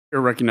Chair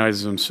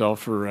recognizes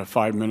himself for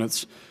 5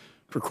 minutes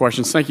for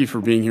questions. Thank you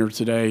for being here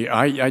today.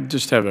 I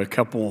just have a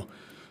couple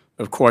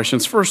of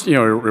questions. First,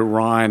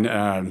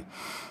 Iran,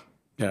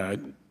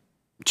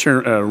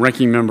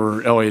 Ranking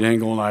Member Elliot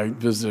Engel and I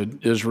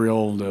visited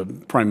Israel. The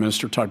Prime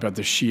Minister talked about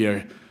the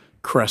Shia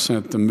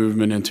crescent, the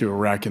movement into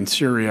Iraq and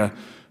Syria.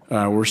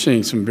 We're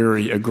seeing some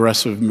very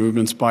aggressive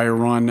movements by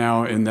Iran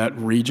now in that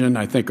region.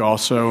 I think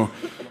also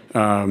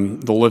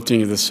the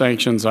lifting of the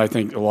sanctions, I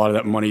think a lot of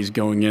that money is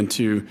going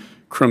into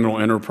criminal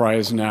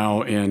enterprise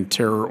now and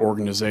terror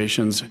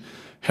organizations,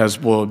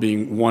 Hezbollah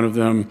being one of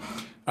them.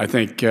 I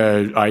think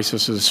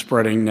ISIS is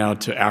spreading now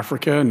to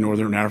Africa,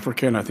 northern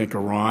Africa, and I think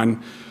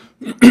Iran,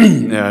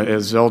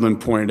 as Zeldin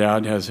pointed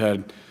out, has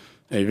had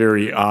a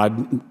very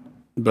odd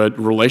but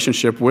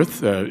relationship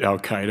with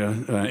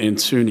al-Qaeda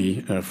and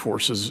Sunni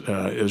forces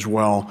as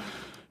well.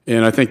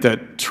 And I think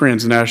that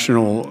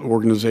transnational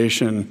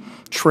organization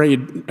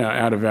trade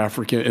out of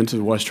Africa into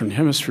the Western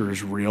Hemisphere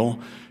is real,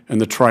 and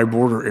the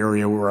tri-border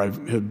area where I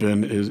have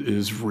been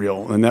is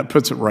real. And that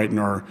puts it right in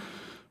our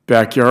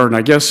backyard. And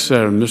I guess,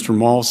 Mr.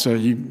 Maltz,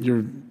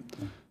 your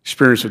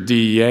experience with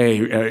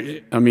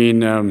DEA,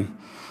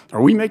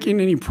 are we making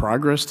any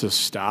progress to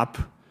stop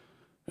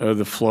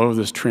the flow of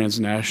this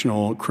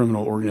transnational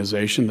criminal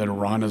organization that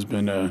Iran has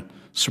been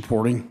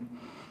supporting?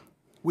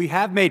 We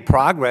have made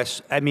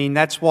progress. I mean,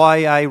 that's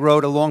why I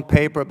wrote a long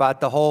paper about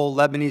the whole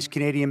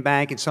Lebanese-Canadian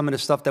bank and some of the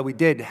stuff that we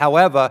did.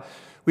 However,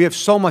 we have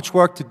so much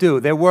work to do.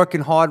 They're working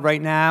hard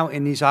right now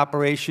in these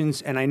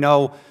operations, and I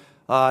know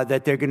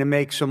that they're going to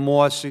make some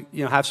more,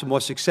 have some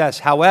more success.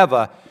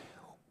 However,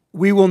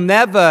 we will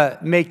never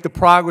make the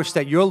progress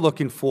that you're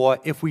looking for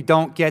if we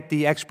don't get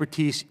the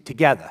expertise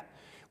together.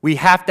 We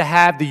have to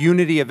have the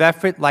unity of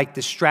effort like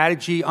the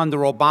strategy under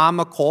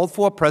Obama called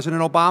for,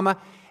 President Obama,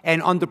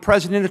 and under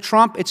President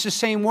Trump, it's the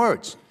same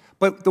words.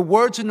 But the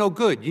words are no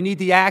good. You need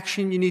the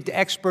action, you need the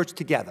experts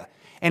together.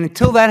 And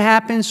until that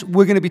happens,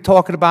 we're going to be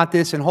talking about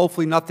this, and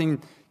hopefully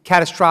nothing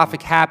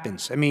catastrophic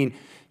happens. I mean,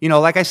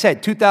 like I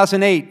said,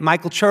 2008,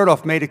 Michael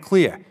Chertoff made it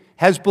clear.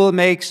 Hezbollah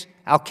makes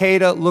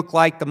al-Qaeda look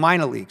like the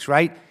minor leagues,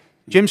 right?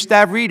 Jim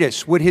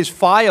Stavridis with his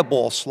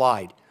fireball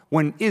slide.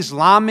 When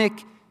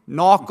Islamic,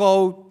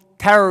 narco,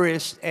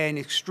 terrorists, and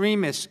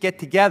extremists get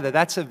together,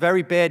 that's a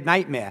very bad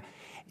nightmare.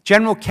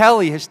 General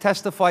Kelly has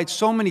testified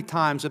so many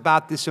times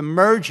about this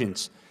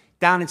emergence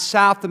down in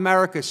South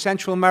America,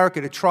 Central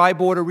America, the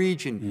tri-border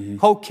region,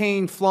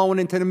 cocaine flowing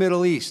into the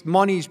Middle East,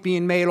 money's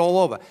being made all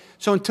over.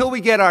 So until we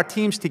get our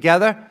teams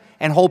together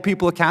and hold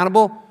people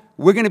accountable,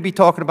 we're going to be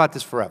talking about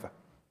this forever.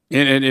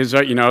 And as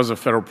a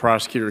federal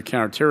prosecutor of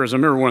counterterrorism,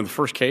 I remember one of the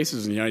first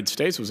cases in the United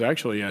States was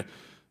actually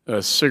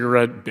a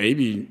cigarette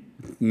baby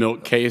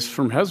milk case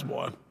from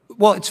Hezbollah.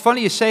 Well, it's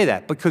funny you say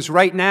that, because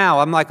right now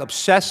I'm like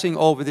obsessing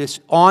over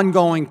this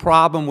ongoing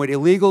problem with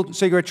illegal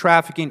cigarette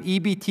trafficking,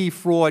 EBT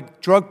fraud,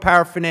 drug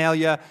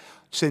paraphernalia,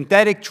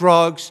 synthetic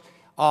drugs,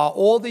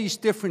 all these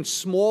different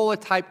smaller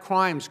type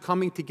crimes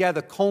coming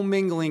together,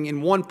 commingling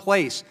in one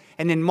place,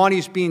 and then money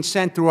is being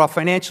sent through our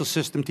financial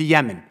system to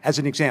Yemen, as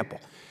an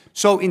example.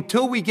 So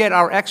until we get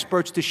our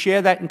experts to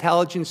share that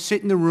intelligence,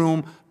 sit in the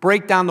room,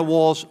 break down the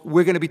walls,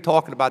 we're going to be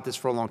talking about this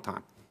for a long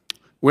time.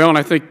 Well, and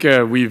I think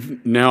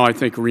we've now,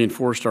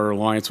 reinforced our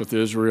alliance with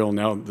Israel,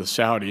 now the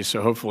Saudis.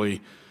 So hopefully,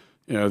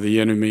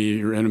 the enemy,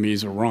 your enemy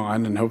is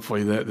Iran, and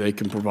hopefully that they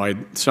can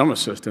provide some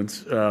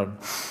assistance.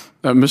 Mr.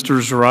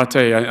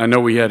 Zarate, I know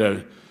we had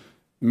a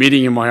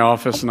meeting in my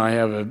office, and I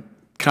have a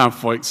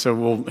conflict, so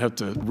we'll have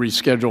to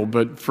reschedule.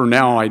 But for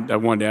now, I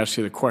wanted to ask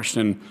you the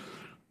question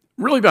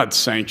really about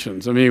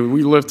sanctions. I mean,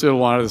 we lifted a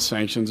lot of the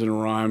sanctions in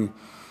Iran.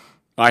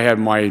 I had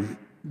my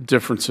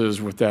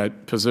differences with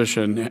that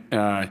position.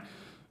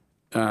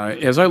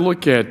 As I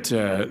look at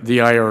the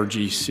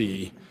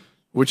IRGC,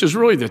 which is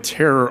really the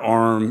terror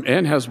arm,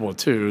 and Hezbollah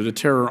too, the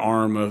terror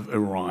arm of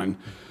Iran,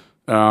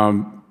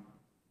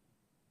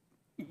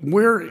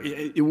 where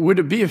would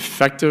it be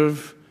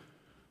effective?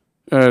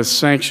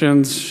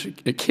 Sanctions?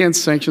 Can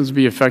sanctions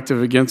be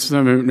effective against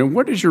them? And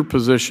what is your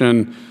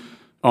position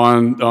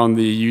on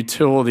the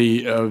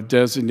utility of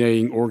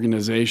designating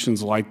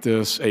organizations like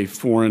this a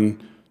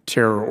foreign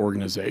terror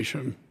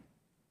organization?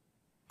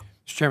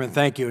 Mr. Chairman,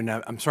 thank you, and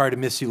I'm sorry to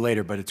miss you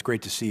later, but it's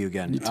great to see you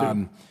again. You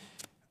too.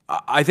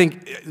 I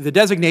think the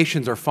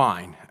designations are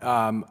fine.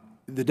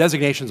 The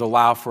designations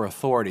allow for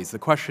authorities. The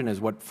question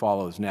is what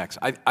follows next.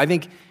 I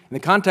think in the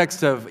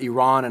context of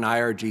Iran and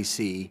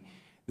IRGC,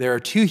 there are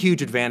two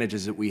huge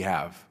advantages that we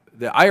have.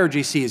 The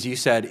IRGC, as you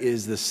said,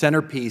 is the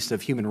centerpiece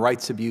of human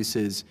rights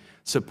abuses,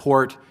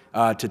 support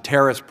to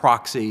terrorist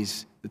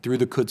proxies through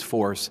the Quds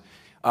Force,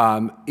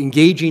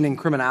 engaging in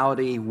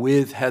criminality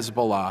with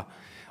Hezbollah,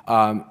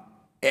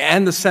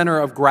 and the center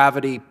of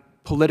gravity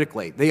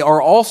politically. They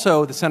are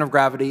also the center of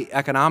gravity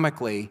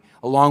economically,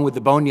 along with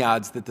the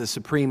boneyards that the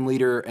supreme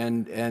leader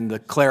and the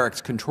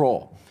clerics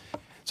control.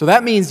 So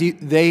that means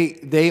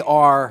they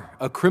are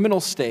a criminal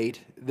state,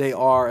 they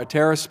are a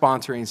terrorist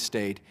sponsoring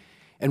state,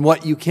 and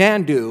what you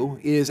can do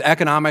is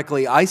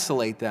economically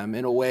isolate them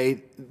in a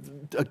way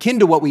akin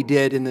to what we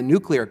did in the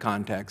nuclear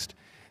context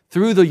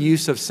through the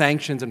use of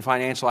sanctions and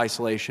financial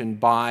isolation,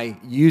 by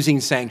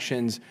using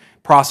sanctions,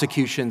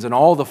 prosecutions, and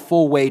all the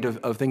full weight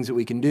of things that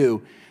we can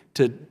do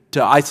to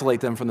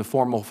isolate them from the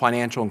formal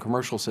financial and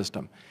commercial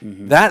system.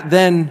 That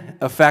then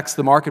affects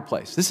the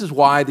marketplace. This is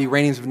why the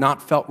Iranians have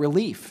not felt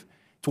relief.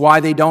 It's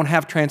why they don't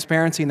have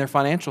transparency in their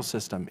financial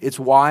system. It's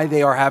why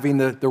they are having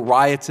the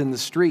riots in the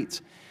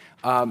streets.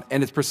 And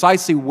it's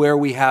precisely where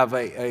we have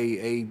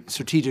a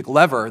strategic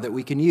lever that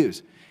we can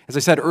use. As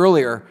I said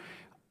earlier,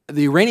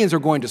 the Iranians are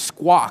going to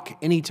squawk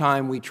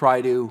anytime we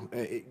try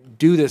to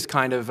do this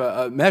kind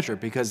of measure,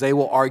 because they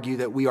will argue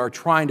that we are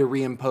trying to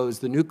reimpose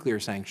the nuclear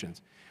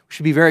sanctions. We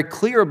should be very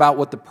clear about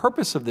what the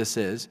purpose of this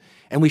is,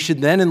 and we should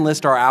then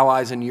enlist our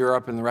allies in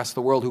Europe and the rest of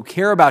the world who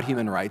care about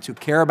human rights, who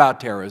care about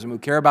terrorism, who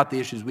care about the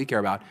issues we care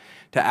about,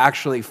 to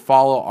actually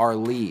follow our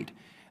lead.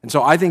 And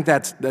so I think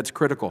that's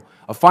critical.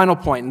 A final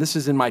point, and this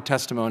is in my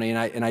testimony,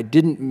 and I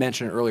didn't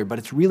mention it earlier, but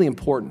it's really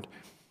important.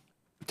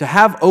 To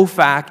have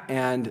OFAC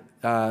and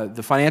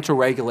the financial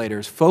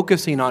regulators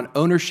focusing on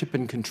ownership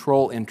and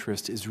control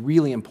interests is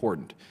really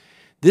important.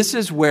 This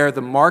is where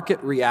the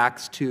market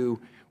reacts to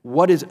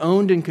what is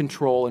owned and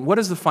controlled, and what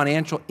is the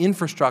financial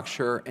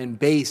infrastructure and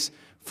base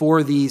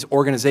for these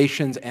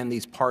organizations and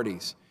these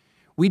parties.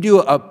 We do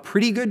a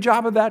pretty good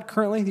job of that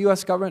currently, the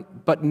U.S.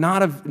 government, but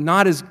not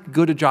as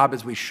good a job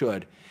as we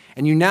should.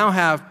 And you now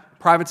have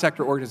private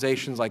sector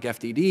organizations like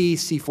FDD,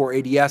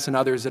 C4ADS, and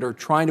others that are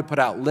trying to put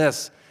out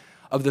lists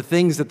of the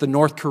things that the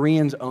North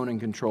Koreans own and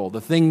control, the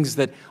things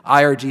that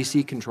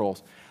IRGC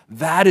controls.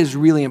 That is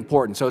really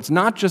important. So it's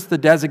not just the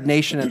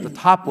designation at the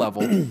top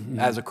level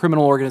as a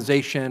criminal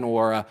organization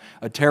or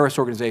a terrorist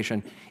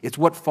organization. It's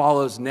what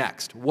follows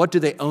next. What do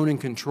they own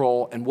and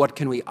control, and what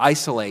can we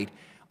isolate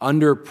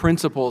under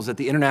principles that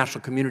the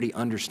international community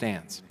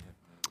understands?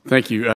 Thank you.